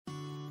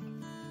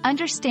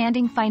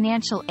Understanding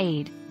Financial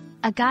Aid,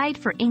 a guide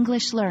for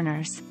English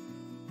learners.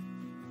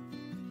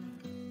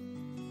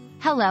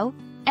 Hello,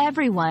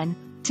 everyone.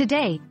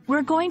 Today,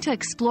 we're going to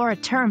explore a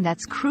term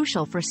that's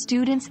crucial for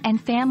students and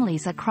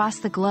families across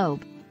the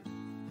globe.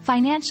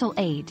 Financial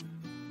aid.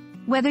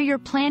 Whether you're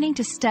planning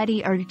to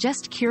study or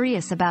just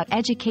curious about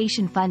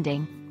education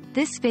funding,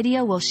 this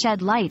video will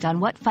shed light on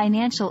what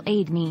financial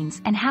aid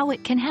means and how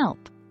it can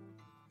help.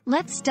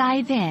 Let's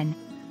dive in.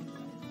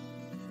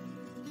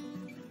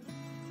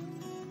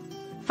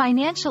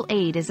 Financial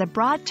aid is a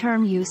broad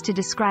term used to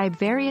describe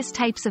various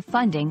types of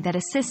funding that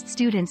assist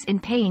students in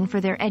paying for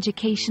their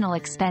educational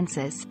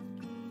expenses.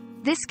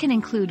 This can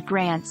include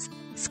grants,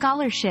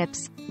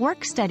 scholarships,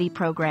 work-study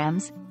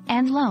programs,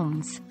 and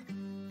loans.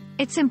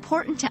 It's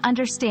important to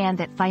understand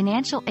that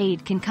financial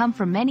aid can come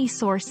from many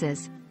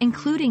sources,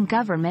 including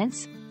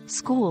governments,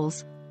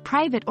 schools,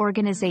 private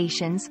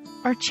organizations,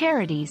 or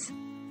charities.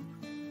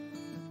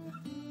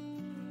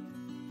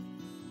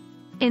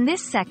 In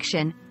this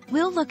section,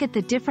 we'll look at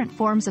the different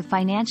forms of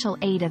financial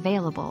aid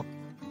available.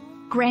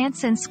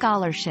 Grants and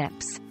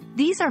scholarships.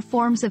 These are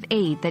forms of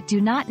aid that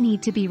do not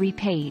need to be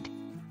repaid.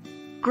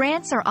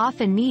 Grants are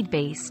often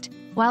need-based,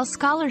 while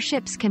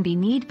scholarships can be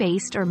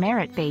need-based or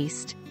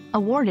merit-based,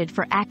 awarded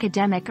for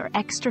academic or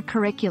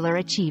extracurricular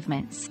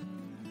achievements.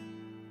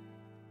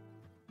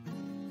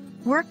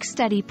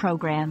 Work-study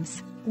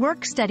programs.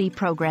 Work-study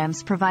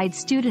programs provide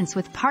students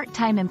with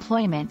part-time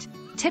employment,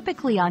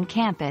 typically on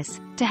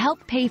campus, to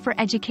help pay for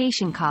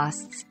education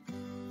costs.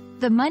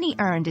 The money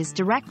earned is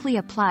directly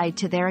applied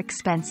to their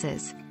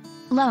expenses.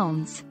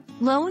 Loans.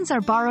 Loans are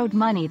borrowed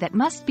money that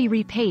must be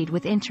repaid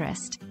with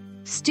interest.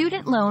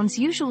 Student loans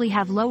usually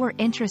have lower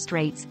interest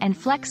rates and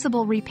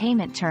flexible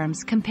repayment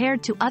terms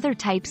compared to other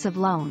types of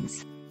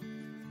loans.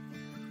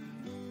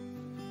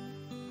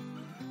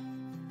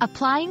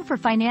 Applying for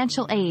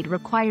financial aid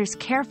requires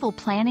careful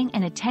planning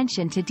and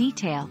attention to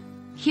detail.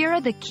 Here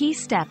are the key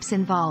steps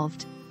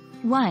involved.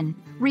 1.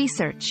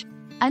 Research.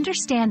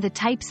 Understand the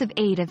types of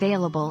aid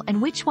available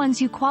and which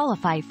ones you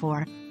qualify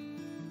for.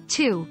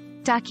 2.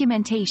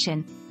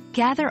 Documentation.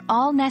 Gather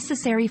all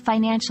necessary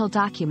financial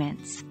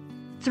documents.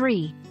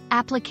 3.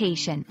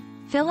 Application.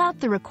 Fill out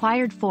the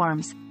required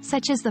forms,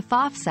 such as the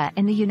FAFSA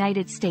in the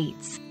United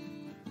States.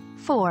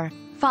 4.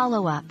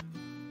 Follow-up.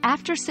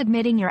 After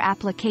submitting your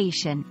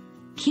application,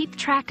 keep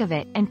track of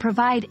it and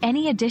provide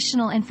any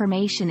additional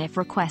information if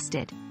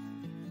requested.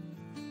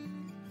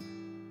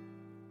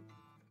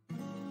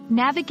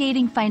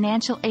 Navigating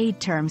financial aid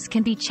terms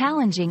can be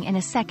challenging in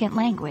a second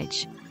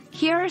language.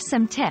 Here are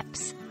some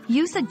tips.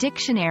 Use a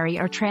dictionary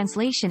or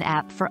translation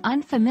app for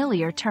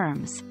unfamiliar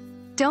terms.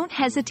 Don't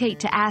hesitate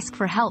to ask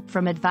for help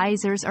from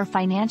advisors or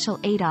financial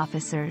aid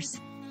officers.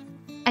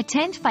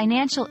 Attend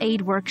financial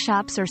aid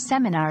workshops or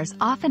seminars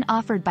often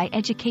offered by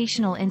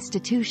educational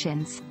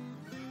institutions.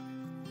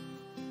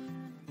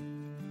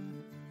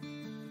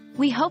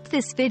 We hope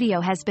this video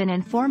has been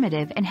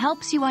informative and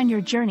helps you on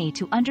your journey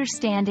to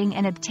understanding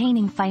and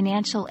obtaining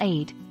financial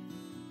aid.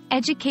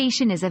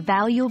 Education is a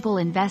valuable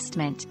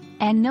investment,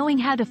 and knowing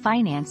how to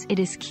finance it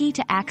is key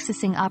to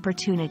accessing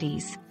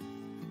opportunities.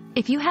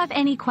 If you have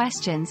any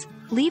questions,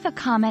 leave a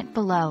comment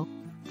below.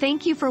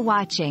 Thank you for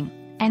watching,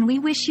 and we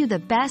wish you the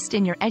best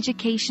in your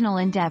educational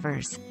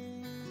endeavors.